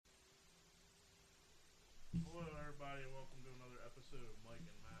So Mike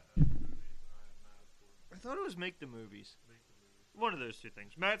and Matt have the movies, and I have Matt, of course, I thought it was make the movies. make the movies. One of those two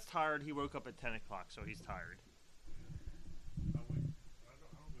things. Matt's tired. He woke up at 10 o'clock, so he's tired. Yeah. I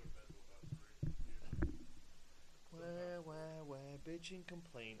don't go to bed till about 3 usually. Wah, bitch and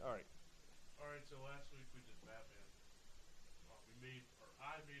complain. All right. All right. So last week we did Batman.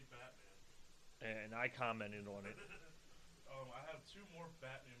 I made Batman. And I commented on it. I have 2 more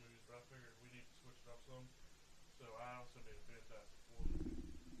Batman movies, but I figured we need to switch it up some. So I also made a Fantastic Four movie,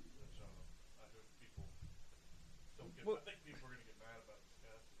 which I hope people don't get. Well, I think people are gonna get mad about this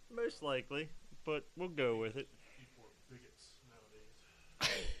casting. most likely, but we'll go with it. People are bigots nowadays.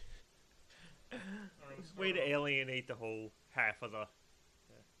 All right, let's Way start to off. alienate the whole half of the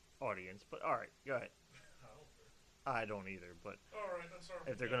audience. But all right, go ahead. I don't care. I don't either, but All right, let's start.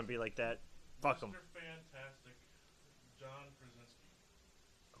 if they're going to be like that, fuck them. Mr. Fantastic, John Krasinski.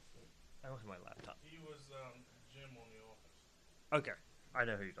 I don't have my laptop. He was Jim on The Office. Okay, I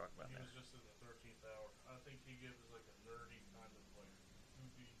know who you're talking about He now. was just in the 13th Hour. I think he gives like a nerdy kind of like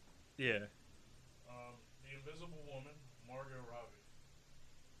goofy. Yeah. The Invisible Woman, Margot Robbie.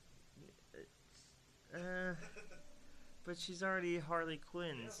 But she's already Harley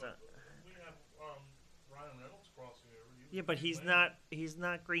Quinn. Yeah, So. but we have Ryan Reynolds crossing over. He was Yeah, but Green he's Lantern. not. He's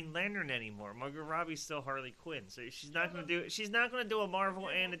not Green Lantern anymore. Margot Robbie's still Harley Quinn, so she's not going to do. She's not going to do a Marvel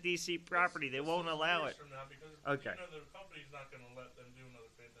and a DC property. They won't allow it. From now because, Okay. the company's not going to let them do another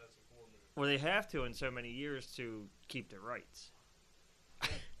Fantastic Four movie. Well, they have to in so many years to keep the rights.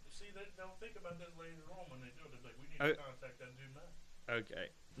 See, they'll think about this later on when they do it. They're like, we need Oh. to contact that dude Matt. Okay.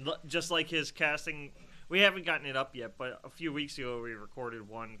 Just like his casting, we haven't gotten it up yet, but a few weeks ago we recorded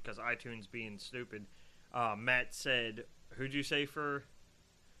one because iTunes being stupid. Matt said, "Who'd you say for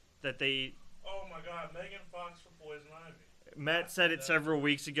that they?" Oh my God, Megan Fox for Poison Ivy. Matt said it several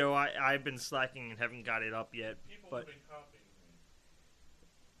weeks ago. I've been slacking and haven't got it up yet, People but have been copying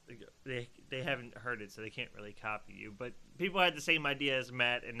me. they haven't heard it, so they can't really copy you. But people had the same idea as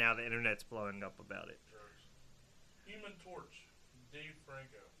Matt, and now the internet's blowing up about it. Jerks. Human Torch, Dave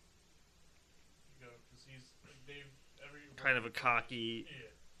Franco. You go, because he's Dave. Kind of a cocky. Yeah,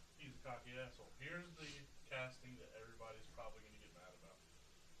 he's a cocky asshole. Here's the casting that everybody's probably going to get mad about.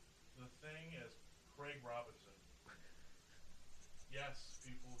 The Thing as Craig Robinson. Yes,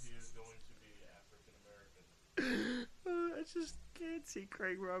 people, he is going to be African American. I just can't see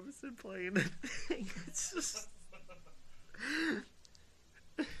Craig Robinson playing the thing. It's just.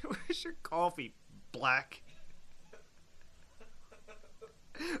 Where's your coffee? Black.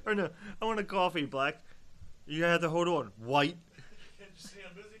 Or no, I want a coffee, black. You have to hold on. White. Can't you see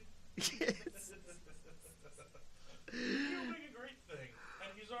I'm busy? Yes. He'll make a great thing.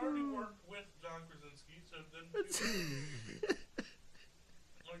 And he's already worked with John Krasinski, so then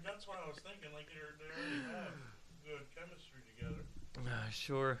like that's what I was thinking. Like they already have good chemistry together.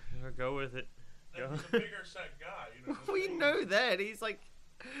 Sure, go with it. And Go. he's a bigger set guy, you know. the We Thing know is- that. He's like.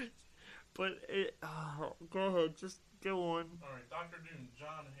 But go ahead, just go on. All right, Doctor Doom,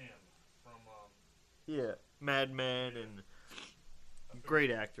 John Hamm from Yeah, Madman and I forget-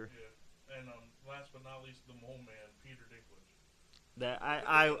 great actor. Yeah, and last but not least, the Mole Man, Peter Dinklage. That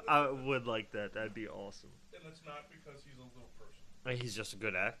I would like that. That'd be awesome. And it's not because he's a little person. He's just a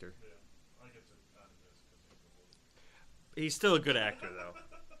good actor. Yeah, I guess it kind of is because he's a little. He's still a good actor though.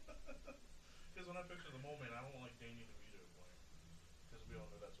 Because when I picture the Mole Man, I don't like Danny DeVito playing. Because we all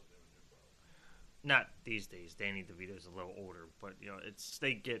know that's what they would do, probably. Not these days. Danny DeVito's a little older, but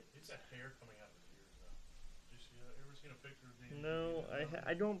they get. It's a hair coming out of his ears now. Did you see that? Ever seen a picture of Danny No, DeVito?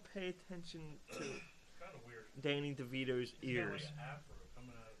 I don't pay attention to It's kind of weird. Danny DeVito's He's got ears. like an afro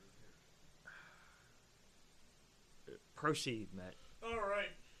coming out of his ears. Proceed, Matt. All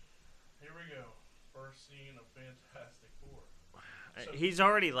right, here we go. First scene of Fantastic Four. So- He's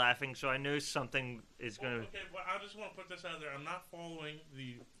already laughing, so I know something is Well, gonna. okay, well, I just want to put this out there. I'm not following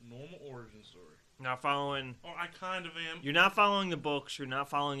the normal origin story. Not following. Or I kind of am. You're not following the books. You're not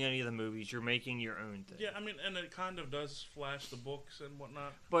following any of the movies. You're making your own thing. Yeah, I mean, and it kind of does flash the books and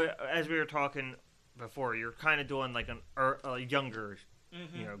whatnot. But as we were talking before, you're kind of doing like a younger.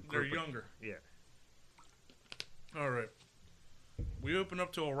 Mm-hmm. You know, they're group of- younger. Yeah. All right. We open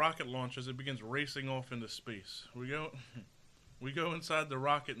up to a rocket launch as it begins racing off into space. We go inside the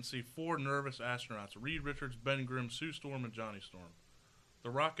rocket and see 4 nervous astronauts: Reed Richards, Ben Grimm, Sue Storm, and Johnny Storm. The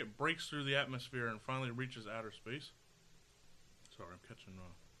rocket breaks through the atmosphere and finally reaches outer space. Sorry, I'm catching.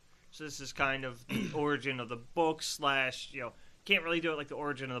 So this is kind of the origin of the book slash. Can't really do it like the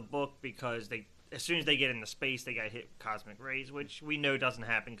origin of the book because as soon as they get into space, they got hit with cosmic rays, which we know doesn't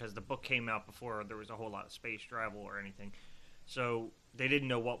happen because the book came out before there was a whole lot of space travel or anything. So they didn't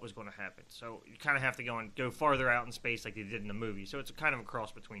know what was going to happen. So you kind of have to go farther out in space like they did in the movie. So it's kind of a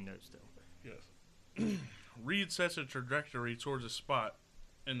cross between those two. Yes. Reed sets a trajectory towards a spot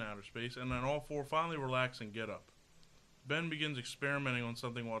in outer space, and then all four finally relax and get up. Ben begins experimenting on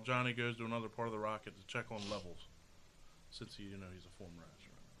something while Johnny goes to another part of the rocket to check on levels, since he's a former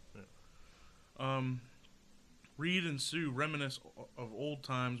astronaut. Yeah. Reed and Sue reminisce of old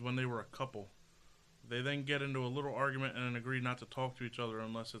times when they were a couple. They then get into a little argument and agree not to talk to each other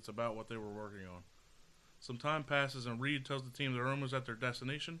unless it's about what they were working on. Some time passes and Reed tells the team they're almost at their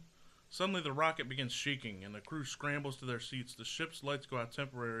destination. Suddenly the rocket begins shaking and the crew scrambles to their seats. The ship's lights go out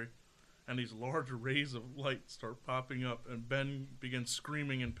temporarily and these large rays of light start popping up and Ben begins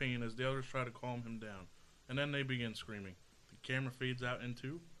screaming in pain as the others try to calm him down. And then they begin screaming. The camera fades out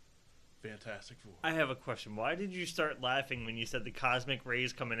into Fantastic Four. I have a question. Why did you start laughing when you said the cosmic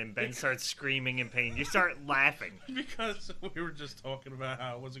rays come in and Ben starts screaming in pain? You start laughing. Because we were just talking about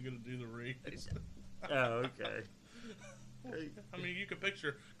how I wasn't going to do the rays. Oh, okay. I mean, you can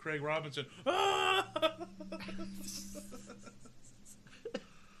picture Craig Robinson. Ah!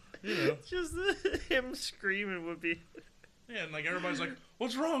 Just him screaming would be. Yeah, and like everybody's like,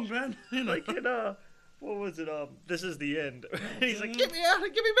 "What's wrong, Ben?" Like in what was it? This is the end. And he's like, "Get me out!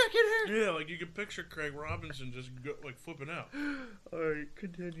 Get me back in here!" Yeah, like you can picture Craig Robinson just flipping out. All right,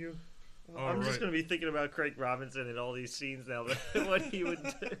 continue. I'm just gonna be thinking about Craig Robinson in all these scenes now. What he would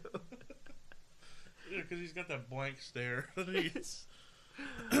do. Yeah, because he's got that blank stare. He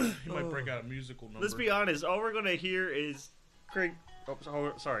might break out a musical number. Let's be honest. All we're gonna hear is Craig.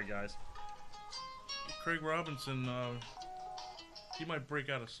 Oh, sorry, guys. Craig Robinson. He might break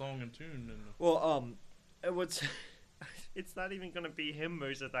out a song and tune. It's not even gonna be him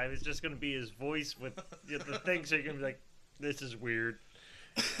most of the time. It's just gonna be his voice with the thing. So you're gonna be like, "This is weird."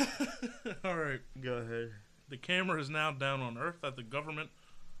 All right, go ahead. The camera is now down on Earth at the government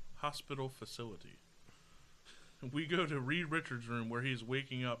hospital facility. We go to Reed Richards' room where he's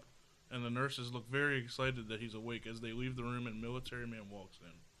waking up, and the nurses look very excited that he's awake as they leave the room and military man walks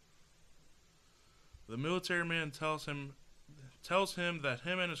in. The military man tells him that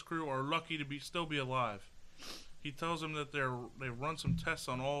him and his crew are lucky to still be alive. He tells him that they've run some tests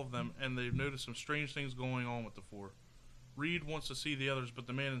on all of them and they've noticed some strange things going on with the four. Reed wants to see the others, but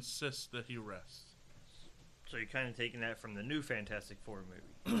the man insists that he rests. So you're kind of taking that from the new Fantastic Four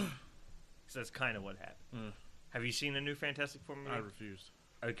movie. Because that's kind of what happened. Have you seen the new Fantastic Four movie? I refused.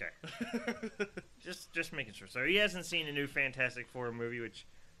 Okay. just making sure. So he hasn't seen the new Fantastic Four movie, which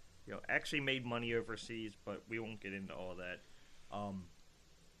actually made money overseas, but we won't get into all that.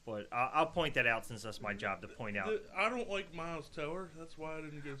 But I'll point that out since that's my job to point out. I don't like Miles Teller. That's why I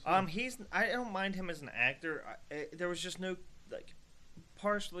didn't go see him. I don't mind him as an actor. There was just no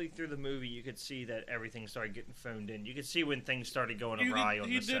partially through the movie, you could see that everything started getting phoned in. You could see when things started going awry on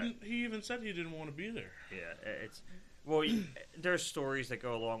the set. He even said he didn't want to be there. Yeah, there's stories that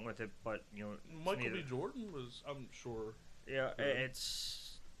go along with it, but Michael B. Jordan was, I'm sure. Yeah,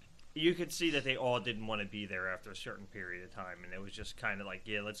 you could see that they all didn't want to be there after a certain period of time, and it was just kind of like,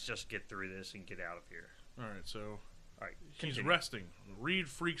 yeah, let's just get through this and get out of here. All right, continue. He's resting. Reed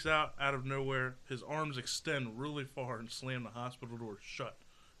freaks out of nowhere. His arms extend really far and slam the hospital door shut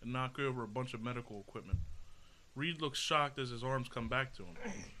and knock over a bunch of medical equipment. Reed looks shocked as his arms come back to him.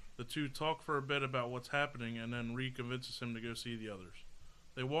 The two talk for a bit about what's happening, and then Reed convinces him to go see the others.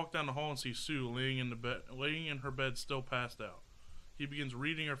 They walk down the hall and see Sue laying in her bed, still passed out. He begins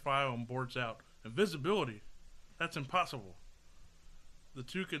reading her file and boards out, "Invisibility? That's impossible." The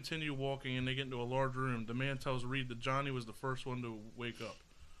two continue walking and they get into a large room. The man tells Reed that Johnny was the first one to wake up.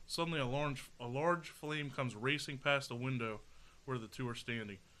 Suddenly a large flame comes racing past the window where the two are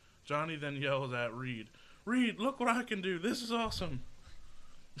standing. Johnny then yells at Reed, "Reed, look what I can do. This is awesome."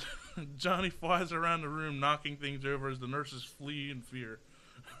 Johnny flies around the room, knocking things over as the nurses flee in fear.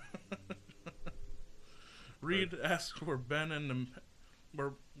 Reed asks where's Ben,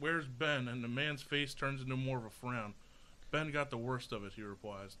 and the man's face turns into more of a frown. "Ben got the worst of it," he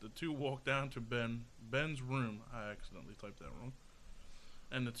replies. The two walk down to Ben's room. I accidentally typed that wrong.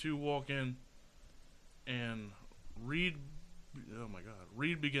 And the two walk in, and Reed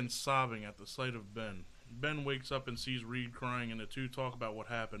begins sobbing at the sight of Ben. Ben wakes up and sees Reed crying, and the two talk about what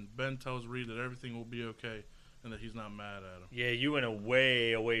happened. Ben tells Reed that everything will be okay and that he's not mad at him. Yeah, you went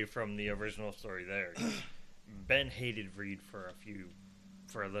way away from the original story there. Ben hated Reed for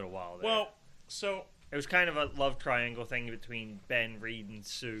a little while there. Well, so it was kind of a love triangle thing between Ben, Reed, and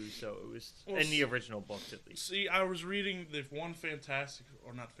Sue, so it was in the original books at least. See, I was reading the the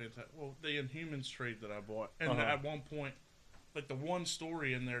Inhumans trade that I bought, and at one point, like the one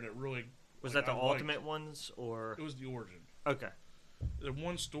story in there that really was that the Ultimate ones, or it was the Origin. Okay. The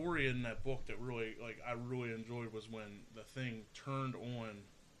one story in that book that really, I really enjoyed was when the Thing turned on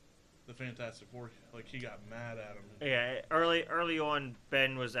the Fantastic Four. Like, he got mad at him. Yeah, early on,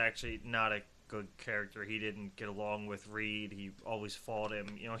 Ben was actually not a good character. He didn't get along with Reed. He always fought him.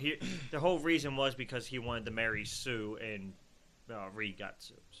 You know, the whole reason was because he wanted to marry Sue, and Reed got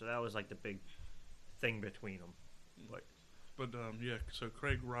Sue. So that was like the big thing between them. But yeah, so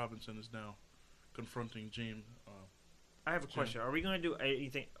Craig Robinson is now confronting James. I have a question. Are we going to do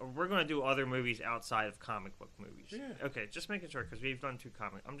anything? We're going to do other movies outside of comic book movies. Yeah. Okay, just making sure because we've done 2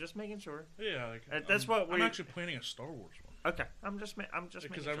 comic. I'm just making sure. Yeah, that's what I'm actually planning a Star Wars one. Okay, I'm just making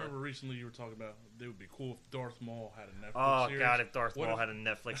Because sure. I remember recently you were talking about it would be cool if Darth Maul had a Netflix series. Oh God, if Darth Maul had a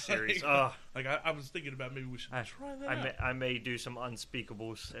Netflix series. I was thinking about maybe we should try that out. I may do some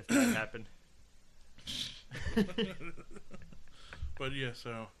unspeakables if that happened. But yeah,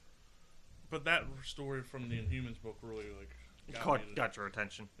 but that story from the Inhumans book really got your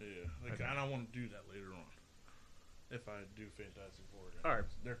attention. Yeah, Okay. and I want to do that later on. If I do Fantastic Four again. All right.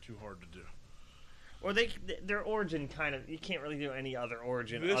 They're too hard to do. Or their origin kind of, you can't really do any other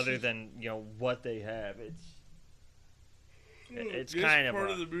origin other than what they have. It's kind of part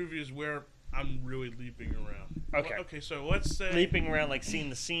of the movie is where I'm really leaping around. Okay. Okay, so let's say leaping around, like seeing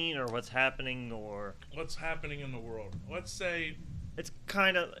the scene or what's happening or what's happening in the world. Let's say it's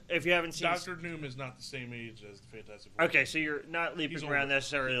kind of, if you haven't seen Doctor Doom is not the same age as the Fantastic Four. Okay, so you're not leaping around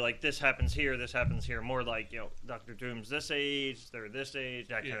necessarily like this happens here, more like Doctor Doom's this age, they're this age,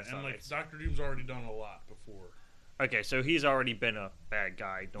 that kind of stuff. And like Doctor Doom's already done a lot before. Okay, so he's already been a bad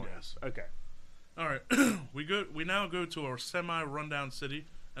guy. Yes. Okay. All right, we now go to our semi-rundown city,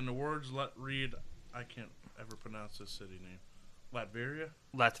 and the words let read. I can't ever pronounce this city name.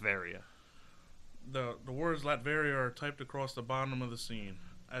 Latveria. The words Latveria are typed across the bottom of the scene.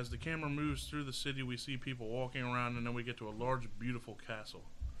 As the camera moves through the city, we see people walking around, and then we get to a large, beautiful castle.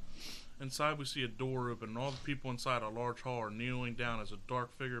 Inside, we see a door open, and all the people inside a large hall are kneeling down as a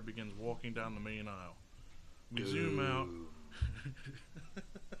dark figure begins walking down the main aisle. We zoom out.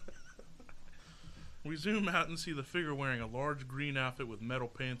 We zoom out and see the figure wearing a large green outfit with metal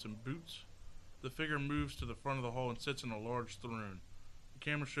pants and boots. The figure moves to the front of the hall and sits on a large throne. The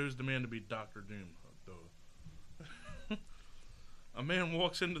camera shows the man to be Doctor Doom. A man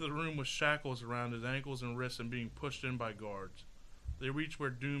walks into the room with shackles around his ankles and wrists and being pushed in by guards. They reach where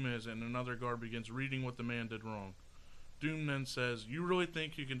Doom is, and another guard begins reading what the man did wrong. Doom then says, "You really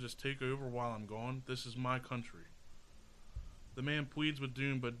think you can just take over while I'm gone? This is my country." The man pleads with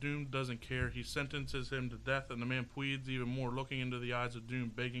Doom, but Doom doesn't care. He sentences him to death, and the man pleads even more, looking into the eyes of Doom,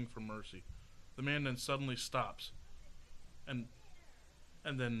 begging for mercy. The man then suddenly stops, and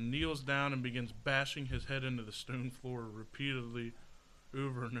then kneels down and begins bashing his head into the stone floor repeatedly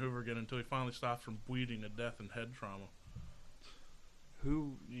over and over again until he finally stops from bleeding to death and head trauma.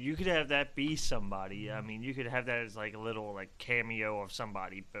 Who you could have that be somebody. I mean, you could have that as like a little like cameo of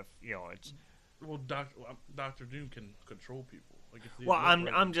somebody, but it's. Well, Doctor Doom can control people.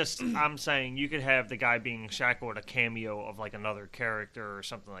 I'm saying you could have the guy being shackled a cameo of like another character or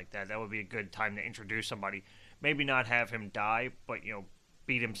something like that. That would be a good time to introduce somebody. Maybe not have him die, but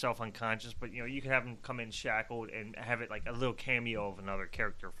beat himself unconscious. But you could have him come in shackled and have it like a little cameo of another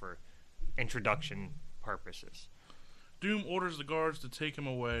character for introduction purposes. Doom orders the guards to take him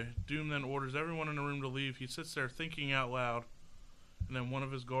away. Doom then orders everyone in the room to leave. He sits there thinking out loud, and then one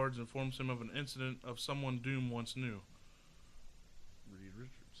of his guards informs him of an incident of someone Doom once knew. Reed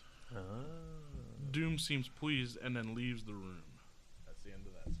Richards. Doom seems pleased and then leaves the room. That's the end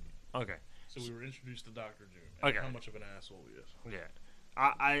of that scene. Okay. So we were introduced to Doctor Doom and how much of an asshole he is. Yeah.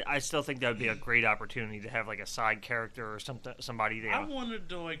 I still think that would be a great opportunity to have like a side character or somebody there. I wanted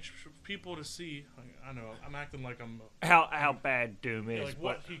to people to see. I know I'm acting like I'm how bad Doom is, like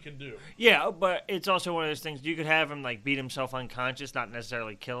what he can do. Yeah, but it's also one of those things you could have him like beat himself unconscious, not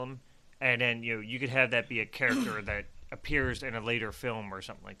necessarily kill him, and then you could have that be a character that appears in a later film or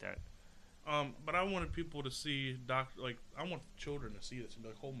something like that. But I wanted people to see I want children to see this and be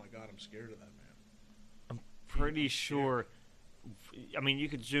like, oh my god, I'm scared of that man. I'm pretty sure. I mean, you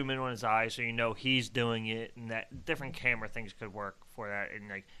could zoom in on his eyes so he's doing it, and that different camera things could work for that.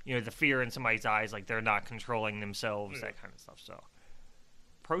 And the fear in somebody's eyes, like they're not controlling themselves, that kind of stuff. So,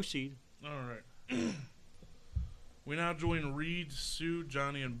 proceed. All right. We now join Reed, Sue,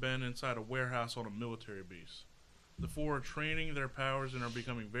 Johnny, and Ben inside a warehouse on a military base. The four are training their powers and are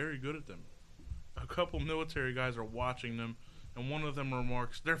becoming very good at them. A couple military guys are watching them, and one of them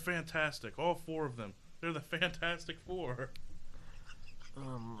remarks, "They're fantastic, all four of them. They're the Fantastic Four."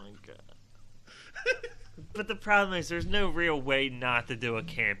 Oh my god. But the problem is there's no real way not to do a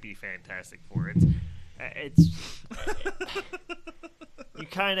campy Fantastic Four. It's you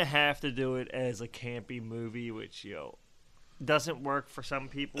kind of have to do it as a campy movie, which doesn't work for some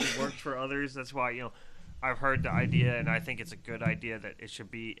people, works for others. That's why I've heard the idea, and I think it's a good idea that it should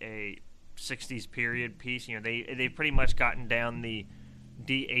be a '60s period piece. They've pretty much gotten down the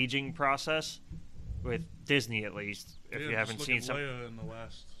de-aging process with Disney, at least. If you haven't seen some Leia in the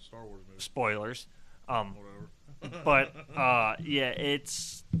last Star Wars movie. Spoilers. Whatever. But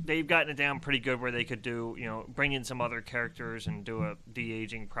they've gotten it down pretty good where they could do bring in some other characters and do a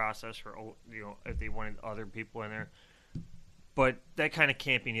de-aging process for if they wanted other people in there. But that kind of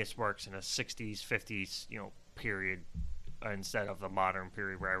campiness works in a '60s, '50s period instead of the modern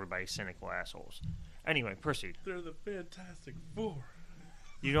period where everybody's cynical assholes. Anyway, proceed. They're the Fantastic Four.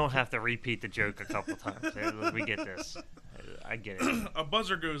 You don't have to repeat the joke a couple times. We get this. I get it. A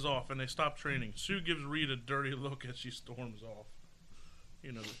buzzer goes off and they stop training. Sue gives Reed a dirty look as she storms off.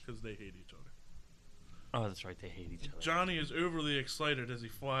 Because they hate each other. Oh, that's right. They hate each other. Johnny is overly excited as he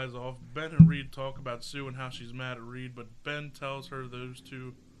flies off. Ben and Reed talk about Sue and how she's mad at Reed, but Ben tells him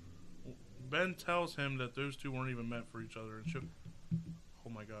that those two weren't even meant for each other. And oh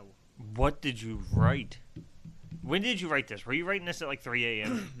my God. What did you write? When did you write this? Were you writing this at like 3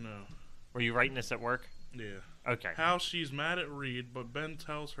 a.m.? No. Were you writing this at work? Yeah. Okay. How she's mad at Reed, but Ben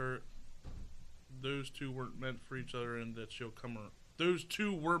tells her those two weren't meant for each other and that she'll come around. Those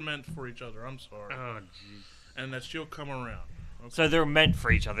two were meant for each other. I'm sorry. Oh, jeez. And that she'll come around. Okay. So they're meant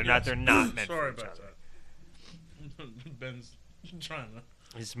for each other, Yes. they're not meant Sorry for each about other. that. Ben's trying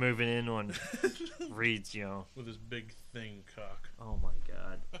to. He's moving in on Reed's, with his big thing cock. Oh my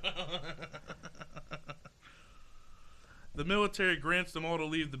God. The military grants them all to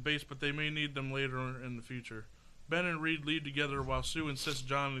leave the base, but they may need them later in the future. Ben and Reed leave together while Sue insists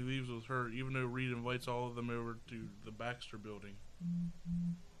Johnny leaves with her, even though Reed invites all of them over to the Baxter building.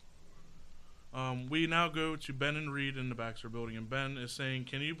 We now go to Ben and Reed in the Baxter building, and Ben is saying,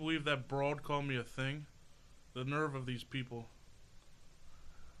 "Can you believe that broad called me a thing? The nerve of these people."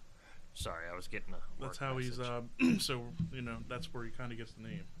 Sorry, I was getting a work That's how message. he's, so, that's where he kind of gets the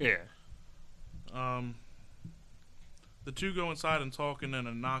name. Yeah. The two go inside and talk, and then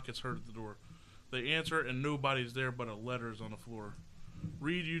a knock is heard at the door. They answer, and nobody's there but a letter's on the floor.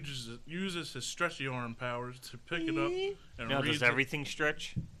 Reed uses his stretchy arm powers to pick it up and Now, reads does everything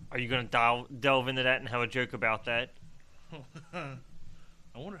stretch? Are you going to delve into that and have a joke about that? I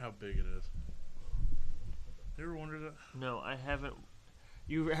wonder how big it is. You ever wondered that? No, I haven't.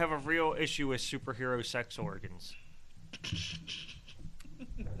 You have a real issue with superhero sex organs.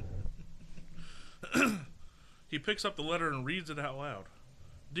 He picks up the letter and reads it out loud.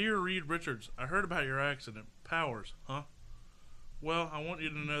 Dear Reed Richards, I heard about your accident. Powers, huh? Well, I want you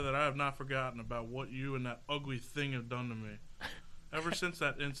to know that I have not forgotten about what you and that ugly thing have done to me. Ever since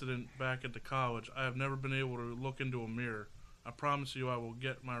that incident back at the college, I have never been able to look into a mirror. I promise you I will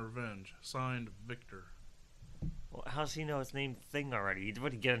get my revenge. Signed, Victor. Well, how does he know his name Thing already?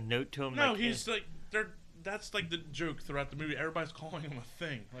 Would he get a note to him? No, he's like, that's like the joke throughout the movie. Everybody's calling him a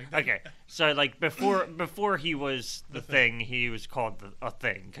thing. Okay, so like before he was the Thing, he was called a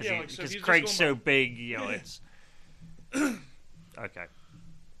Thing because Craig's so big, it's okay.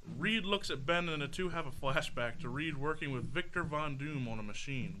 Reed looks at Ben, and the two have a flashback to Reed working with Victor Von Doom on a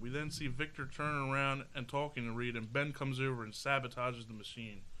machine. We then see Victor turning around and talking to Reed, and Ben comes over and sabotages the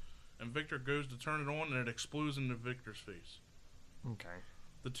machine. And Victor goes to turn it on, and it explodes into Victor's face. Okay.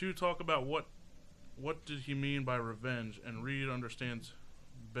 The two talk about what did he mean by revenge, and Reed understands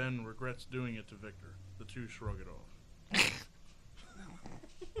Ben regrets doing it to Victor. The two shrug it off.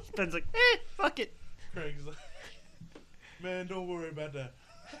 Ben's like, fuck it. Craig's like, man, don't worry about that.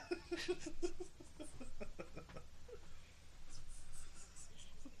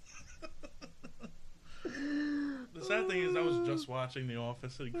 The sad thing is I was just watching The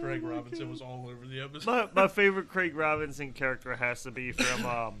Office and Craig Robinson was all over the episode. My favorite Craig Robinson character has to be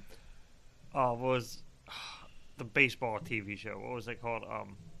from what was the baseball TV show? What was it called?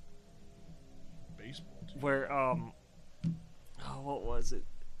 Baseball team. Where what was it?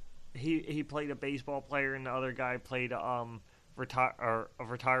 He played a baseball player and the other guy played a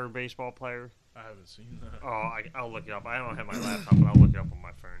retired baseball player. I haven't seen that. Oh, I'll look it up. I don't have my laptop, but I'll look it up on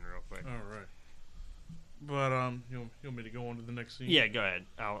my phone real quick. All right. But you want me to go on to the next scene? Yeah, go ahead.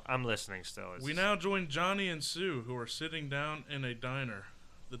 I'm listening still. We now join Johnny and Sue, who are sitting down in a diner.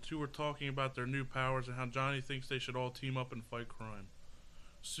 The two are talking about their new powers and how Johnny thinks they should all team up and fight crime.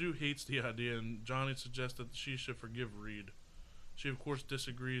 Sue hates the idea, and Johnny suggests that she should forgive Reed. She, of course,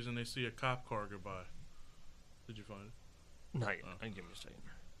 disagrees, and they see a cop car go by. Did you find it? No, give me a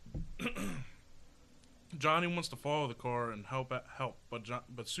second. Johnny wants to follow the car and help,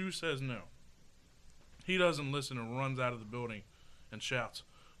 but Sue says no. He doesn't listen and runs out of the building and shouts,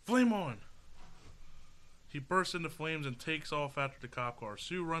 "Flame on!" He bursts into flames and takes off after the cop car.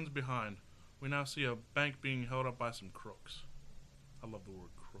 Sue runs behind. We now see a bank being held up by some crooks. I love the word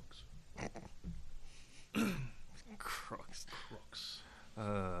crooks. Crooks. Crooks.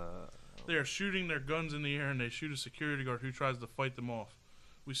 Uh, They are shooting their guns in the air and they shoot a security guard who tries to fight them off.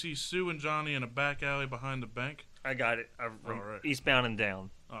 We see Sue and Johnny in a back alley behind the bank. I got it. Alright. Eastbound and Down.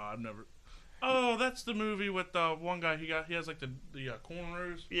 I've never. Oh, that's the movie with one guy. He has like the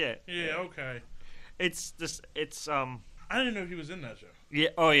cornrows. Yeah. Yeah. Okay. It's this. It's I didn't know he was in that show. Yeah.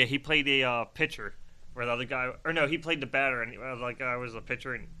 Oh yeah. He played a pitcher, where the other guy, or no, he played the batter, and the other guy was a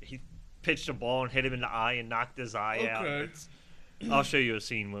pitcher, and he pitched a ball and hit him in the eye and knocked his eye out. Okay. I'll show you a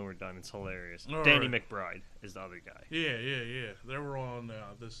scene when we're done. It's hilarious. All Danny right. McBride is the other guy. Yeah. They were all now.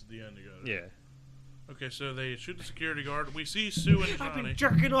 This is the end together. Yeah. Okay, so they shoot the security guard. We see Sue and I've Johnny. been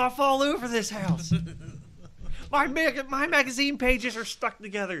jerking off all over this house. my magazine pages are stuck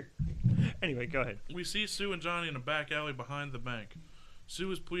together. Anyway, go ahead. We see Sue and Johnny in a back alley behind the bank. Sue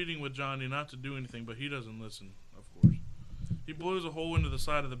is pleading with Johnny not to do anything, but he doesn't listen, of course. He blows a hole into the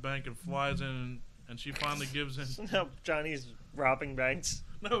side of the bank and flies in, and she finally gives in. No, Johnny's robbing banks.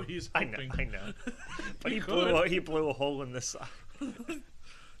 No, he's hoping. I know. But He he blew a hole in the side.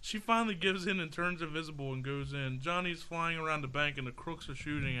 She finally gives in and turns invisible and goes in. Johnny's flying around the bank and the crooks are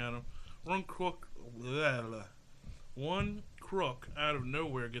shooting at him. One crook out of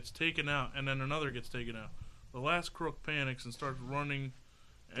nowhere gets taken out, and then another gets taken out. The last crook panics and starts running.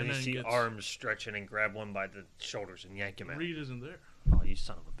 And you see arms stretching and grab one by the shoulders and yank him out. Reed isn't there. Oh, you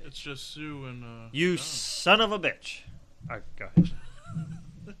son of a bitch. It's just Sue and You Johnny. son of a bitch. All right, go ahead.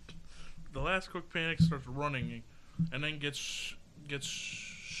 The last crook panics, starts running, and then gets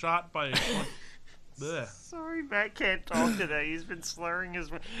shot by a Blech. Sorry, Matt can't talk today. He's been slurring his.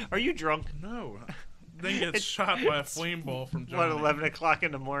 Are you drunk? No. Then gets shot by a flame ball from Johnny. What, 11 o'clock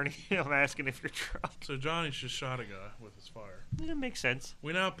in the morning? I'm asking if you're drunk. So Johnny's just shot a guy with his fire. That makes sense.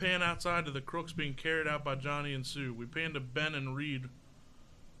 We now pan outside to the crooks being carried out by Johnny and Sue. We pan to Ben and Reed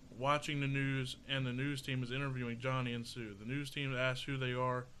watching the news, and the news team is interviewing Johnny and Sue. The news team asks who they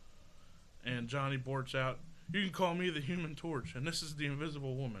are, and Johnny blurts out, "You can call me the Human Torch, and this is the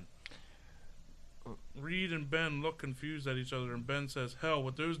Invisible Woman." Reed and Ben look confused at each other, and Ben says, "Hell,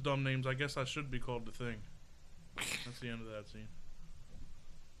 with those dumb names, I guess I should be called the Thing." That's the end of that scene.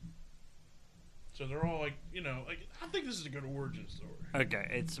 So they're all like, I think this is a good origin story. Okay,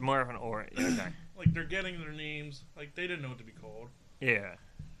 it's more of an okay. Like, they're getting their names. Like, they didn't know what to be called. Yeah.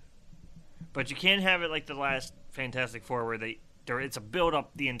 But you can't have it like the last Fantastic Four where it's a build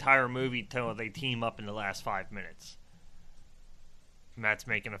up the entire movie till they team up in the last 5 minutes. Matt's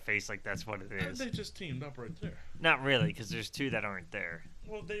making a face like that's what it is. They just teamed up right there. Not really, because there's two that aren't there.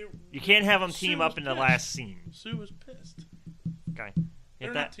 Well, You can't have them Sue was team up in the pissed. last scene. Sue was pissed. Okay. They're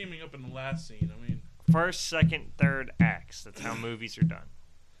Get not that teaming up in the last scene. I mean, first, second, third acts. That's how movies are done.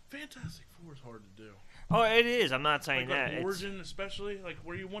 Fantastic Four is hard to do. Oh, it is. I'm not saying Like that. It's- origin, especially, like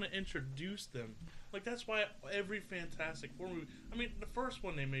where you want to introduce them. Like that's why every Fantastic Four movie. I mean, the first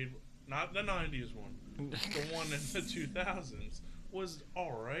one they made, not the '90s one, the one in the 2000s was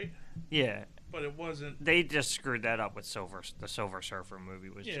all right, Yeah, but it wasn't. they just screwed that up with the Silver Surfer movie.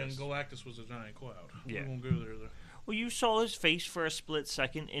 Was Yeah, just and Galactus was a giant cloud. Yeah. We won't go there though. well, you saw his face for a split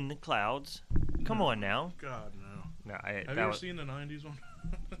second in the clouds. Come on now. God no. No, Have you ever seen the '90s one?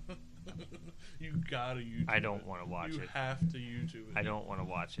 You gotta YouTube. I don't it. want to watch You it. have to YouTube it. I don't want to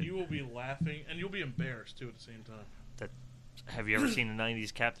watch it. You will be laughing and you'll be embarrassed too at the same time. Have you ever seen the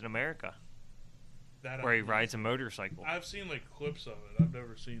 '90s Captain America, That where he rides a motorcycle? I've seen like clips of it. I've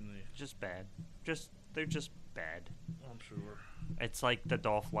never seen the. Just bad. They're just bad. I'm sure. It's like the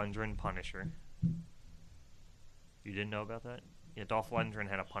Dolph Lundgren Punisher. You didn't know about that? Yeah, Dolph Lundgren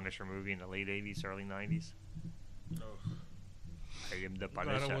had a Punisher movie in the late '80s, early '90s. No. I am the Glad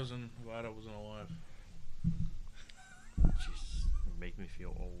Punisher. I wasn't alive. Just make me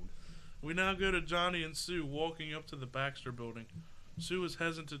feel old. We now go to Johnny and Sue walking up to the Baxter building. Sue is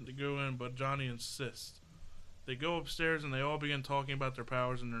hesitant to go in, but Johnny insists. They go upstairs and they all begin talking about their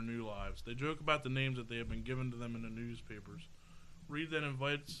powers and their new lives. They joke about the names that they have been given to them in the newspapers. Reed then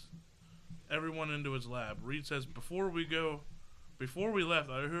invites everyone into his lab. Reed says, Before we left,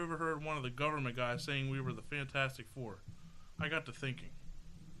 I overheard one of the government guys saying we were the Fantastic Four. I got to thinking.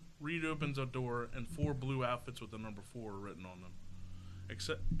 Reed opens a door and 4 blue outfits with the number 4 written on them.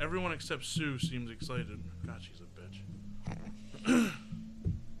 Everyone except Sue seems excited. God, she's a bitch.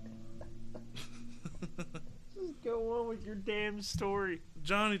 Just go on with your damn story.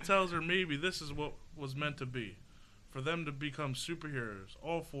 Johnny tells her maybe this is what was meant to be. for them to become superheroes.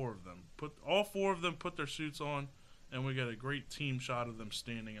 All four of them. Put their suits on, and we get a great team shot of them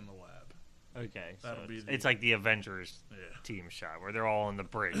standing in the lab. Okay, That'll so be it's like the Avengers Yeah. team shot where they're all on the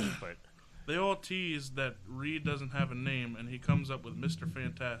bridge, but They all tease that Reed doesn't have a name, and he comes up with Mr.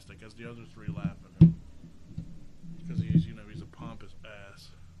 Fantastic as the other three laugh at him. Because he's a pompous ass.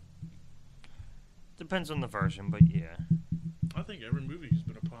 depends on the version. But yeah, I think every movie he's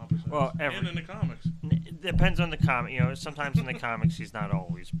been a pompous ass. Well, and in the comics. It depends on the comic. Sometimes in the comics he's not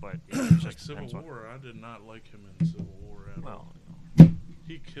always, but it just Like Civil depends on. War, I did not like him in Civil War at all. Well,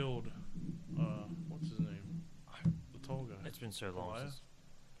 He killed, what's his name? The tall guy. it's been so long Goliath? since.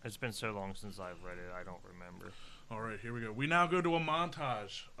 It's been so long since I've read it. I don't remember. All right, here we go. We now go to a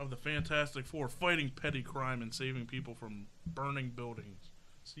montage of the Fantastic Four fighting petty crime and saving people from burning buildings.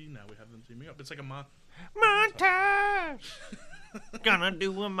 See, now we have them teaming up. It's like a Montage. Gonna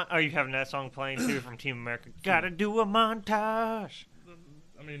do a. Are you having that song playing too from Team America? Gotta do a montage.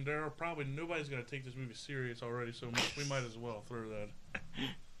 I mean, nobody's going to take this movie serious already, so we might as well throw that.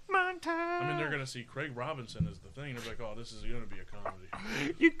 Montage. I mean, they're going to see Craig Robinson as the thing. They're like, oh, this is going to be a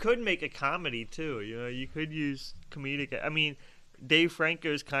comedy. You could make a comedy too. You could use comedic. I mean, Dave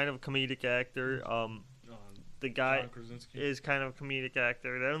Franco's kind of a comedic actor. The guy John Krasinski, is kind of a comedic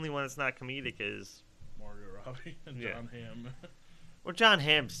actor. The only one that's not comedic is Margot Robbie, and Yeah. John Hamm. well, John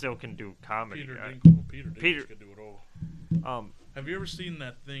Hamm still can do comedy. Peter right? Dinklage. Peter Dinklage could do it all. Have you ever seen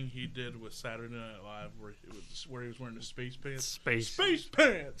that thing he did with Saturday Night Live where he was wearing the space pants? Space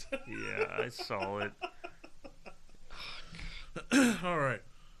pants! Yeah, I saw it. All right.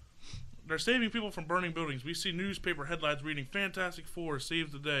 They're saving people from burning buildings. We see newspaper headlines reading Fantastic Four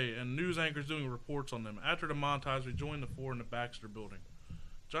saves the day and news anchors doing reports on them. After the montage, we join the four in the Baxter building.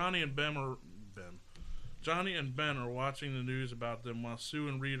 Johnny and Ben are watching the news about them while Sue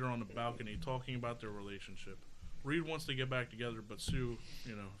and Reed are on the balcony talking about their relationship. Reed wants to get back together, but Sue,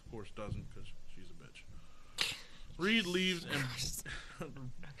 of course doesn't because she's a bitch. Reed leaves and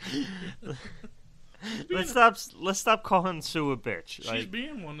Let's stop calling Sue a bitch. she's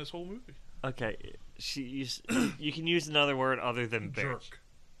being one this whole movie. Okay, you can use another word other than bitch. Jerk.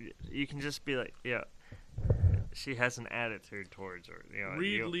 You can just be like, yeah, she has an attitude towards her.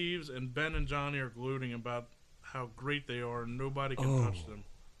 Reed leaves, and Ben and Johnny are gloating about how great they are, and nobody can touch them.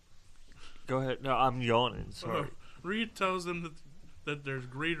 Go ahead. No, I'm yawning. Sorry. Reed tells them that there's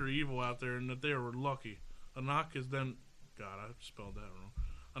greater evil out there, and that they are lucky. A knock is then... God, I spelled that wrong.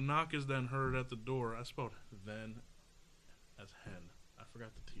 A knock is then heard at the door. I spelled then as hen. I forgot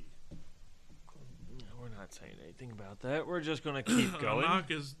the T. We're not saying anything about that. We're just going to keep going. A knock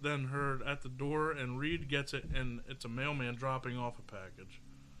is then heard at the door, and Reed gets it, and it's a mailman dropping off a package.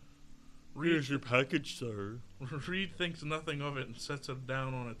 Here's your package, sir. Reed thinks nothing of it and sets it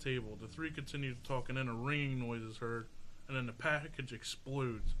down on a table. The three continue to talk, and then a ringing noise is heard, and then the package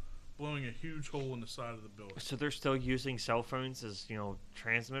explodes, blowing a huge hole in the side of the building. So they're still using cell phones as,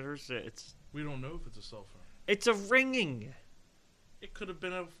 transmitters? We don't know if it's a cell phone. It's a ringing. It could have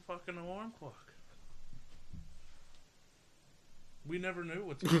been a fucking alarm clock. We never knew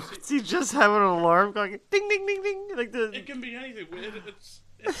what to Does he just have an alarm clock? Ding, ding, ding, ding. Like the. It can be anything. It's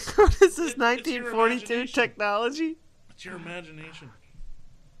What is this, it's 1942 your technology? It's your imagination.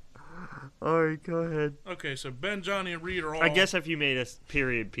 Alright, go ahead. Okay, so Ben, Johnny, and Reed are all... I guess if you made a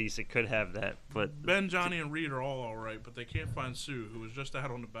period piece, it could have that, but... Ben, Johnny, and Reed are all alright, but they can't find Sue, who was just out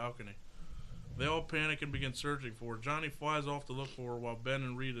on the balcony. They all panic and begin searching for her. Johnny flies off to look for her, while Ben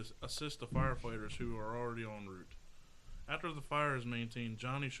and Reed assist the firefighters who are already en route. After the fire is maintained,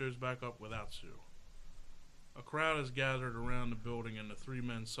 Johnny shows back up without Sue. A crowd is gathered around the building, and the three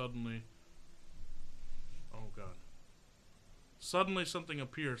men suddenly... Oh, God. Suddenly something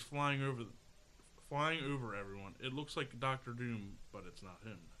appears flying over everyone. It looks like Dr. Doom, but it's not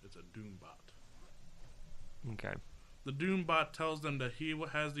him. It's a Doombot. Okay. The Doombot tells them that he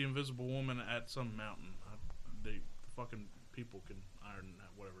has the Invisible Woman at some mountain. The fucking people can iron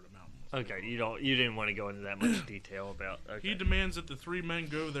whatever the mountain was. Okay, you didn't want to go into that much detail about... Okay. He demands that the three men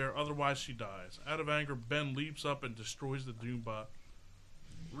go there, otherwise she dies. Out of anger, Ben leaps up and destroys the Doombot.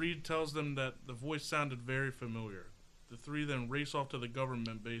 Reed tells them that the voice sounded very familiar. The three then race off to the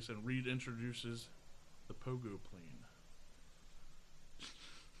government base, and Reed introduces the Pogo plane.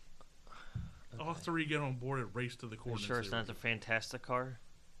 Okay. All three get on board and race to the coordinates. Sure, it's not the Fantastic car.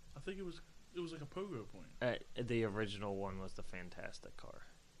 I think it was like a Pogo plane. The original one was the Fantastic car.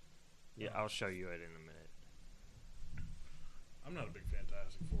 Yeah, I'll show you it in a minute. I'm not a big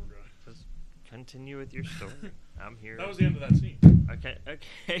Fantastic Four guy. Continue with your story. I'm here. That was the end of that scene. Okay.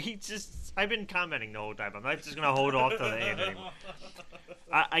 I've been commenting the whole time. I'm not just gonna hold off till the end anymore.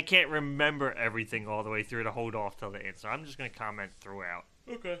 I can't remember everything all the way through to hold off till the end, so I'm just gonna comment throughout.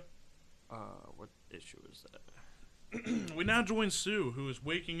 Okay. What issue is that? We now join Sue, who is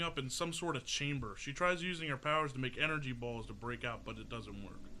waking up in some sort of chamber. She tries using her powers to make energy balls to break out, but it doesn't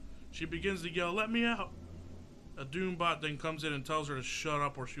work. She begins to yell, "Let me out!" A Doombot then comes in and tells her to shut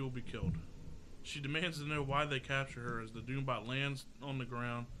up or she will be killed. She demands to know why they capture her as the Doombot lands on the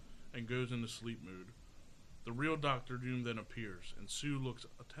ground and goes into sleep mode. The real Dr. Doom then appears, and Sue looks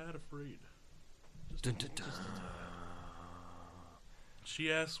a tad afraid. Dun, dun, dun.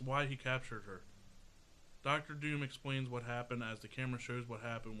 She asks why he captured her. Dr. Doom explains what happened as the camera shows what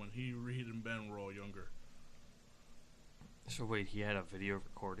happened when he, Reed, and Ben were all younger. So wait, he had a video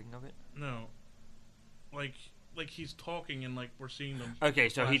recording of it? No. Like he's talking and like we're seeing them. Okay,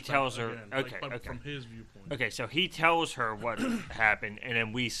 so he tells her. Again, Okay, but okay. from his viewpoint. Okay, so he tells her what happened, and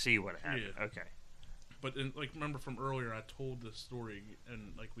then we see what happened. Yeah. Okay. But remember from earlier, I told this story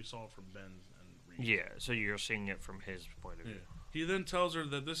and like we saw it from Ben's and Reed's. Yeah, so you're seeing it from his point of view. Yeah. He then tells her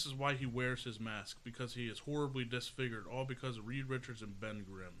that this is why he wears his mask, because he is horribly disfigured, all because of Reed Richards and Ben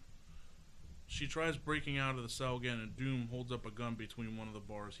Grimm. She tries breaking out of the cell again, and Doom holds up a gun between one of the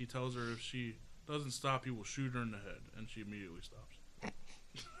bars. He tells her if she doesn't stop, he will shoot her in the head, and she immediately stops.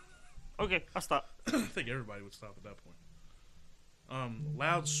 Okay, I'll stop. I think everybody would stop at that point.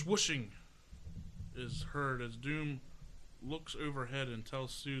 Loud swooshing is heard as Doom looks overhead and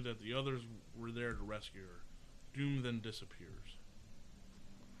tells Sue that the others were there to rescue her. Doom then disappears.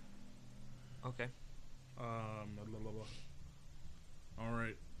 Okay.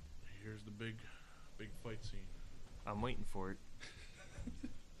 Alright, here's the big fight scene. I'm waiting for it.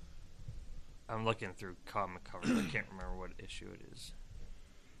 I'm looking through comic covers. I can't remember what issue it is.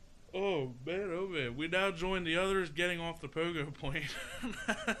 Oh man. We now join the others getting off the pogo plane.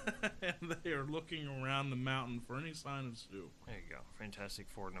 And they are looking around the mountain for any sign of Sue. There you go. Fantastic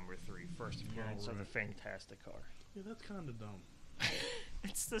Four #3. First appearance of the Fantastic Car. Yeah, that's kind of dumb.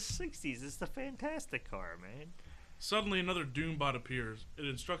 It's the 60s. It's the Fantastic Car, man. Suddenly, another Doombot appears. It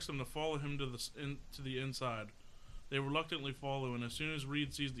instructs them to follow him to the inside. They reluctantly follow, and as soon as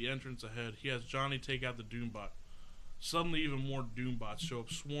Reed sees the entrance ahead, he has Johnny take out the Doombot. Suddenly, even more Doombots show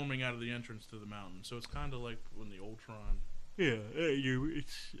up swarming out of the entrance to the mountain. So it's kind of like when the Ultron... Yeah,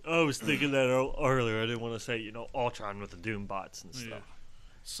 I was thinking that earlier. I didn't want to say, Ultron with the Doombots and stuff. Yeah.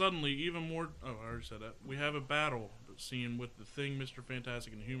 Suddenly, even more... Oh, I already said that. We have a battle scene with the Thing, Mr.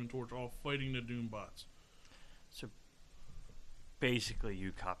 Fantastic, and the Human Torch all fighting the Doombots. So, basically,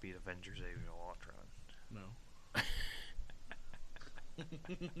 you copied Avengers Age of Ultron. No.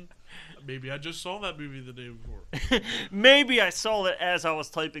 Maybe I just saw that movie the day before. Maybe I saw it as I was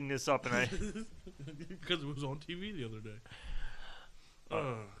typing this up, and I... Because it was on TV the other day.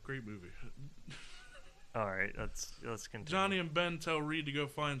 Great movie. All right, let's continue. Johnny and Ben tell Reed to go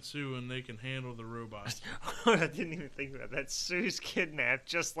find Sue, and they can handle the robot. I didn't even think about that. Sue's kidnapped,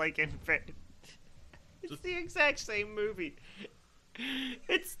 just like in... It's the exact same movie.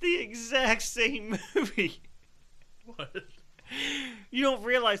 It's the exact same movie. What? You don't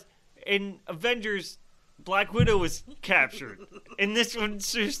realize in Avengers, Black Widow was captured. In this one,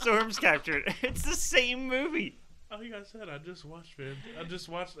 Sue Storm's captured. It's the same movie. Like I said, I just watched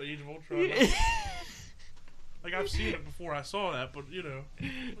Age of Ultron. Like I've seen it before I saw that, but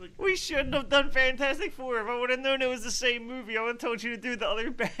like, we shouldn't have done Fantastic Four. If I would have known it was the same movie, I would have told you to do the other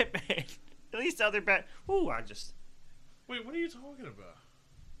Batman. At least the other Bat. Ooh, Wait, what are you talking about?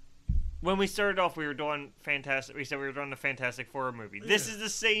 When we started off, we were doing Fantastic. We said we were doing the Fantastic Four movie. Yeah. This is the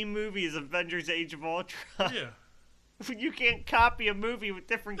same movie as Avengers: Age of Ultron. Yeah. You can't copy a movie with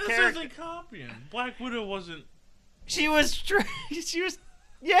different This characters. isn't copying. Black Widow wasn't. She was. She was.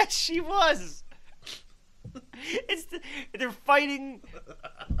 Yes, she was. They're fighting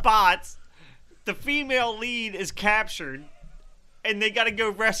bots. The female lead is captured, and they got to go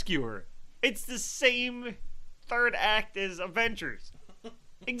rescue her. It's the same third act as Avengers.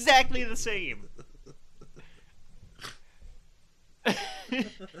 Exactly the same.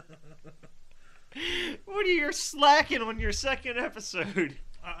 What are you slacking on your second episode?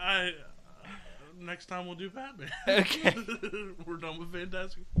 Next time we'll do Batman. Okay. We're done with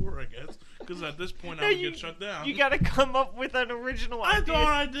Fantastic Four, I guess. Because at this point, I would get shut down. You gotta come up with an original I idea.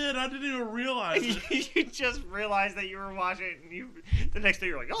 thought I did. I didn't even realize it. You just realized that you were watching it, and the next day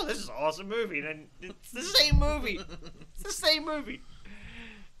you're like, "Oh, this is an awesome movie," and then it's the same movie. It's the same movie.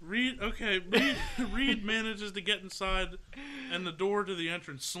 Reed manages to get inside, and the door to the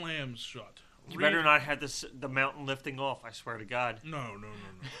entrance slams shut. You better not have the mountain lifting off, I swear to God. No.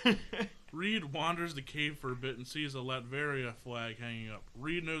 Reed wanders the cave for a bit and sees a Latveria flag hanging up.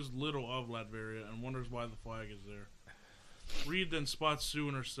 Reed knows little of Latveria and wonders why the flag is there. Reed then spots Sue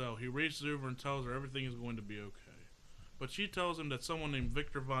in her cell. He races over and tells her everything is going to be okay. But she tells him that someone named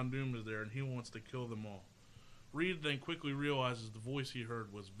Victor Von Doom is there and he wants to kill them all. Reed then quickly realizes the voice he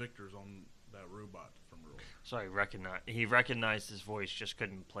heard was Victor's on that robot from earlier. So he recognized his voice, just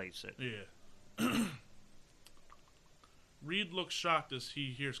couldn't place it. Yeah. Reed looks shocked as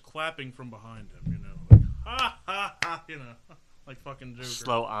he hears clapping from behind him, like, ha, ha, ha, like fucking Joker.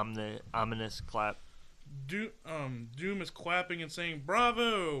 Slow, ominous clap. Doom is clapping and saying,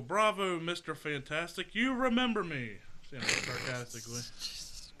 bravo, bravo, Mr. Fantastic, you remember me, sarcastically.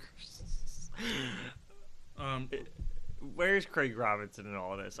 Where's Craig Robinson in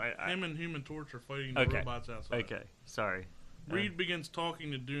all of this? Him and Human Torch are fighting the robots outside. Okay, sorry. Reed begins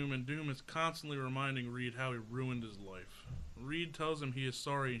talking to Doom, and Doom is constantly reminding Reed how he ruined his life. Reed tells him he is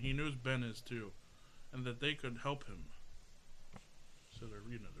sorry, and he knows Ben is too, and that they could help him. So they're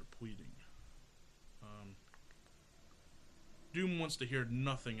pleading. Doom wants to hear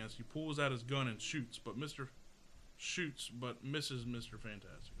nothing as he pulls out his gun and shoots, but misses Mr.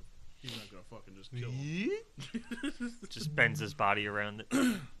 Fantastic. He's not gonna fucking just kill him. Just bends his body around it.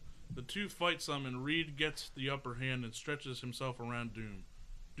 The two fight some, and Reed gets the upper hand and stretches himself around Doom.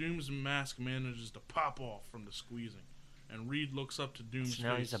 Doom's mask manages to pop off from the squeezing, and Reed looks up to Doom's face.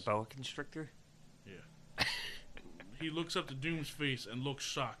 Now he's a boa constrictor? Yeah. He looks up to Doom's face and looks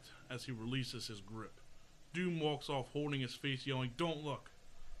shocked as he releases his grip. Doom walks off holding his face, yelling, "Don't look!"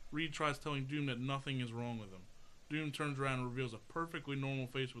 Reed tries telling Doom that nothing is wrong with him. Doom turns around and reveals a perfectly normal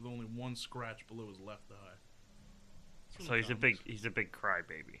face with only one scratch below his left eye. So he's a big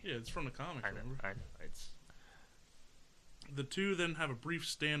crybaby. Yeah, it's from the comics. I know. The two then have a brief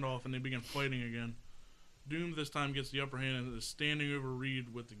standoff and they begin fighting again. Doom this time gets the upper hand and is standing over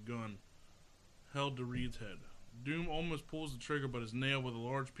Reed with the gun held to Reed's head. Doom almost pulls the trigger but is nailed with a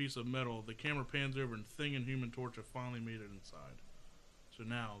large piece of metal. The camera pans over and Thing and Human Torch have finally made it inside. So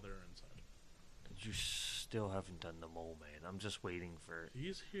now they're inside. You still haven't done the Mole Man. I'm just waiting for...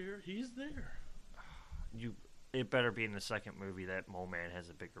 He's here. He's there. It better be in the second movie that Mole Man has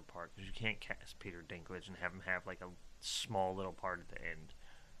a bigger part, because you can't cast Peter Dinklage and have him have like a small little part at the end.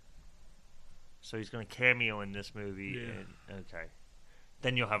 So he's going to cameo in this movie. Yeah. Okay.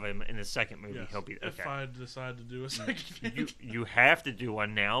 Then you'll have him in the second movie. Yes. He'll be... Okay. If I decide to do a second you have to do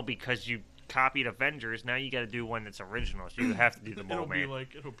one now because you copied Avengers. Now you got to do one that's original. So you have to do the Mole Man.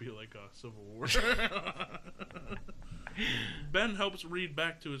 It'll be like a Civil War. Ben helps Reed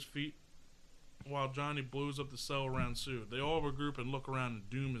back to his feet while Johnny blows up the cell around Sue. They all regroup and look around, and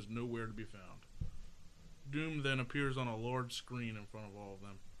Doom is nowhere to be found. Doom then appears on a large screen in front of all of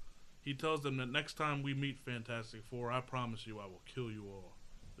them. He tells them that next time we meet Fantastic Four, I promise you I will kill you all.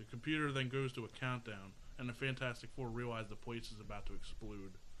 The computer then goes to a countdown, and the Fantastic Four realize the place is about to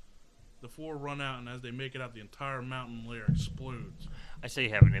explode. The four run out, and as they make it out, the entire mountain layer explodes. I say you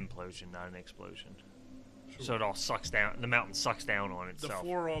have an implosion, not an explosion. Sure. So it all sucks down. The mountain sucks down on itself. The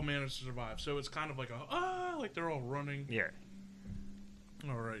four all manage to survive, so it's kind of like like they're all running. Yeah.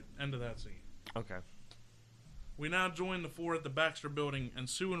 All right, end of that scene. Okay. We now join the four at the Baxter Building, and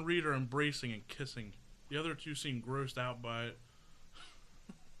Sue and Reed are embracing and kissing. The other two seem grossed out by it.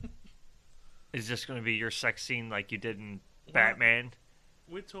 Is this going to be your sex scene like you did in Batman?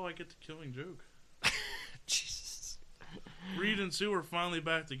 Wait till I get to Killing Joke. Jesus. Reed and Sue are finally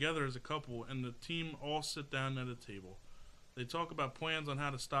back together as a couple, and the team all sit down at a table. They talk about plans on how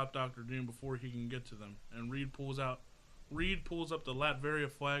to stop Dr. Doom before he can get to them, and Reed pulls up the Latveria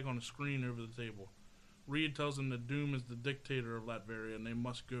flag on a screen over the table. Reed tells them that Doom is the dictator of Latveria, and they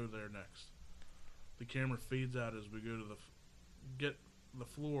must go there next. The camera fades out as we go to the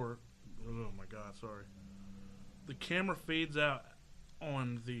floor. Oh my God, sorry. The camera fades out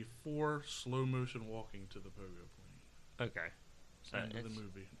on the four slow motion walking to the pogo plane. Okay. So end of the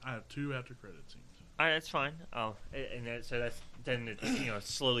movie. I have 2 after credit scenes. That's fine. Oh, and then it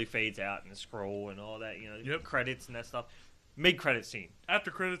slowly fades out and the scroll and all that. Yep. Credits and that stuff. Mid credit scene.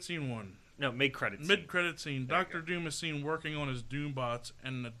 After credit scene 1. No, mid credit scene. Mid credit scene. Dr. Doom is seen working on his Doombots,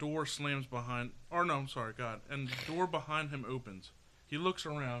 and the door slams behind. Or no, I'm sorry, God. And the door behind him opens. He looks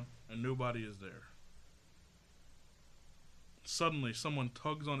around, and nobody is there. Suddenly, someone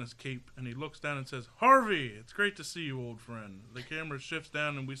tugs on his cape, and he looks down and says, "Harvey, it's great to see you, old friend." The camera shifts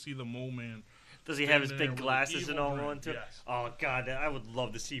down, and we see the Mole Man. Does he have his big glasses and all on too? Yes. Oh, God, I would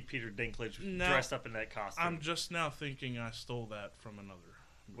love to see Peter Dinklage dressed up in that costume. I'm just now thinking I stole that from another.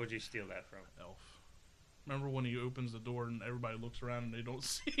 Where'd you steal that from? Elf. Remember when he opens the door and everybody looks around and they don't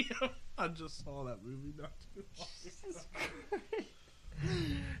see him? I just saw that movie not too long ago.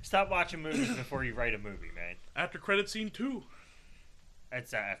 Stop watching movies before you write a movie, man. After credit scene 2.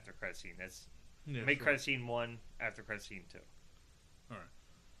 That's not after credit scene. That's Yeah, make sure. credit scene 1, after credit scene 2. Alright.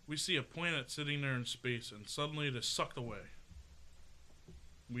 We see a planet sitting there in space and suddenly it is sucked away.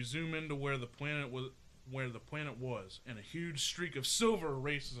 We zoom into where the planet was, and a huge streak of silver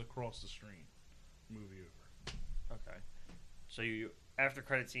races across the screen. Movie over. Okay. So you after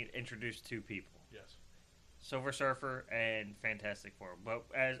credit scene introduced 2 people. Yes. Silver Surfer and Fantastic Four. But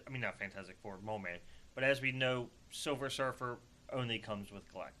not Fantastic Four, Mole-Man. But as we know, Silver Surfer only comes with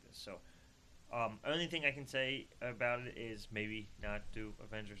Galactus. So, only thing I can say about it is maybe not do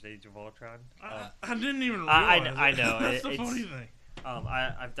Avengers: Age of Ultron. I didn't even realize I know. That's the It's- funny thing.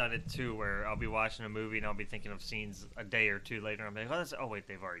 I've done it too, where I'll be watching a movie and I'll be thinking of scenes a day or two later. And I'm like, oh wait,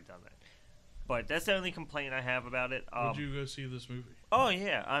 they've already done that. But that's the only complaint I have about it. Would you go see this movie? Oh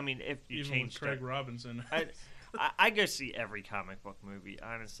yeah, I mean, if you Even change with Craig Robinson. I go see every comic book movie.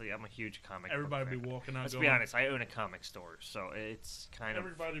 Honestly, I'm a huge comic Everybody book be fan. walking out Let's going, be honest, I own a comic store, so it's kind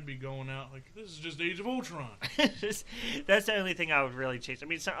everybody be going out like, this is just Age of Ultron. of... That's the only thing I would really change. I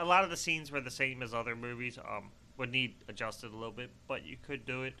mean, a lot of the scenes were the same as other movies. Would need adjusted a little bit, but you could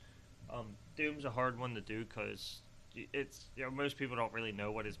do it. Doom's a hard one to do because it's most people don't really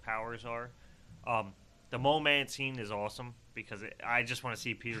know what his powers are. The Mole Man scene is awesome because I just want to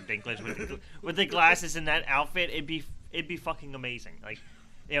see Peter Dinklage with the glasses and that outfit. It'd be fucking amazing. Like,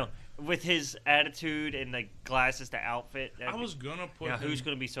 with his attitude and the glasses, the outfit. I was gonna put who's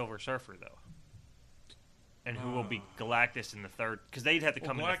going to be Silver Surfer though, and who will be Galactus in the third? Because they'd have to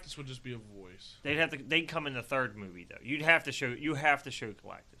come. Galactus would just be a voice. They'd come in the third movie though. You have to show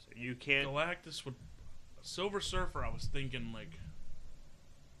Galactus. You can't. Galactus would. Silver Surfer, I was thinking like.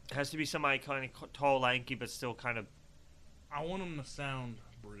 It has to be somebody kind of tall, lanky, but still kind of. I want him to sound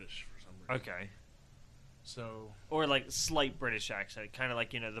British for some reason. Okay. So. Or like slight British accent, kind of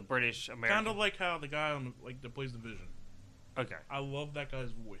like the British American. Kind of like how the guy that plays the Vision. Okay. I love that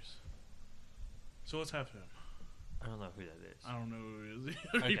guy's voice. So let's have him. I don't know who that is. I don't know who he is.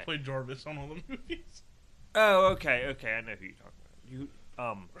 He Okay. played Jarvis on all the movies. Oh, okay. I know who you're talking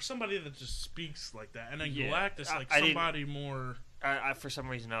about. Or somebody that just speaks like that, and then Yeah. Galactus, like I didn't- somebody more. For some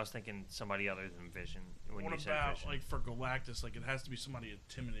reason, I was thinking somebody other than Vision when What you said about Vision. like for Galactus? Like it has to be somebody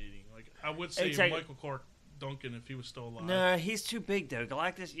intimidating. Like I would say Exactly. Michael Clark Duncan if he was still alive. No, he's too big though.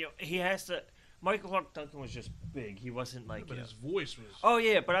 Galactus, he has to. Michael Clark Duncan was just big. He wasn't like. But his voice was. Oh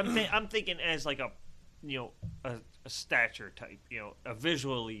yeah, but I'm thinking as like a stature type. A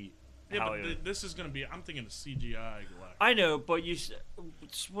visually. Yeah, how but it- this is gonna be. I'm thinking of CGI Galactus. I know, but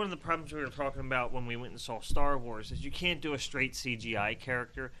it's one of the problems we were talking about when we went and saw Star Wars is you can't do a straight CGI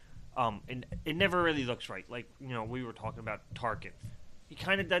character, and it never really looks right. Like we were talking about Tarkin, he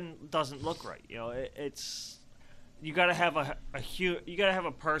kind of doesn't look right. It's you got to have you got to have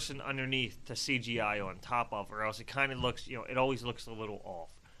a person underneath to CGI on top of, or else it kind of looks it always looks a little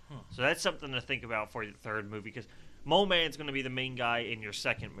off. Huh. So that's something to think about for your third movie because Mole Man's going to be the main guy in your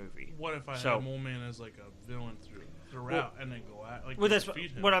second movie. What if I So- had Mole Man as like a villain throughout, and then Galactus? Like Well, that's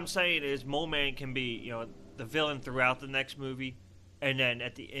defeat him? what I'm saying is Mole Man can be, the villain throughout the next movie, and then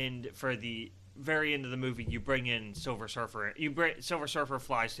at the end, for the very end of the movie, you bring in Silver Surfer. Silver Surfer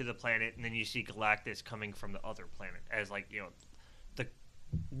flies to the planet, and then you see Galactus coming from the other planet as like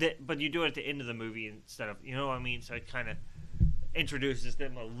but you do it at the end of the movie instead of what I mean. So it kind of introduces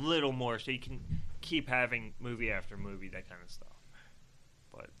them a little more, so you can keep having movie after movie, that kind of stuff.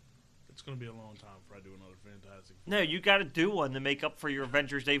 But It's gonna be a long time before I do another Fantastic Four. no, you got to do one to make up for your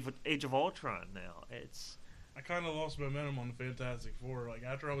Avengers: Age of Ultron. Now I kind of lost momentum on the Fantastic Four. Like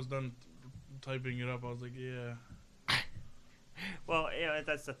after I was done typing it up, I was like, yeah. well,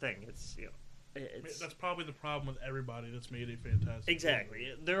 that's the thing. It's That's probably the problem with everybody that's made a Fantastic Four. exactly.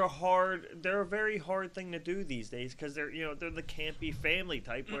 They're a very hard thing to do these days because they're the campy family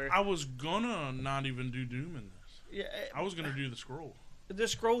type where I was gonna not even do Doom in this. yeah, I was gonna do the Scroll. the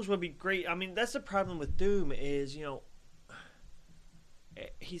Skrulls would be great. I mean, that's the problem with Doom is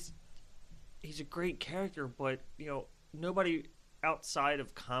he's a great character, but nobody outside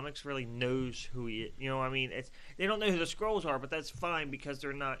of comics really knows who he is. I mean, they don't know who the Skrulls are, but that's fine because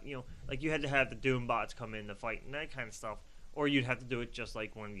they're not. Like you had to have the Doom bots come in to fight and that kind of stuff, or you'd have to do it just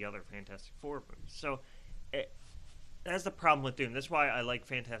like one of the other Fantastic Four movies. So that's the problem with Doom. That's why I like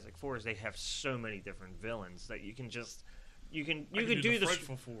Fantastic Four is they have so many different villains that you can just you could do the this.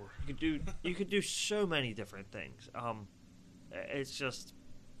 Frightful Four. You could do so many different things. It's just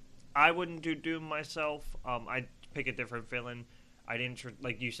I wouldn't do Doom myself. I'd pick a different villain. I didn't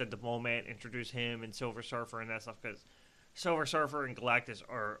like you said, the Mole Man, introduce him and Silver Surfer and that stuff, because Silver Surfer and Galactus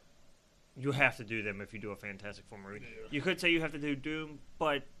are, you have to do them if you do a Fantastic Four movie. Yeah. You could say you have to do Doom,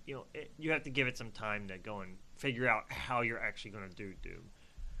 but you have to give it some time to go and figure out how you're actually going to do Doom.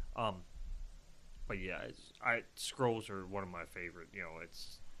 But yeah, Skrulls are one of my favorite.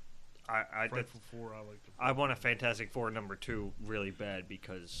 Frightful Four, I like the. I want a Fantastic Four #2 really bad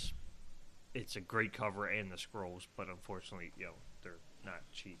because it's a great cover and the Skrulls, but unfortunately, they're not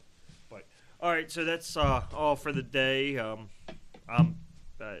cheap. But all right, so that's all for the day. I don't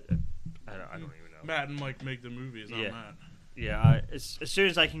even know. Matt and Mike make the movies. Yeah. I'm Matt. Yeah, as soon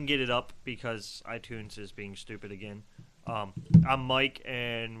as I can get it up, because iTunes is being stupid again. I'm Mike,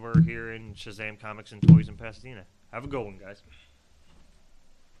 and we're here in Shazam Comics and Toys in Pasadena. Have a good one, guys.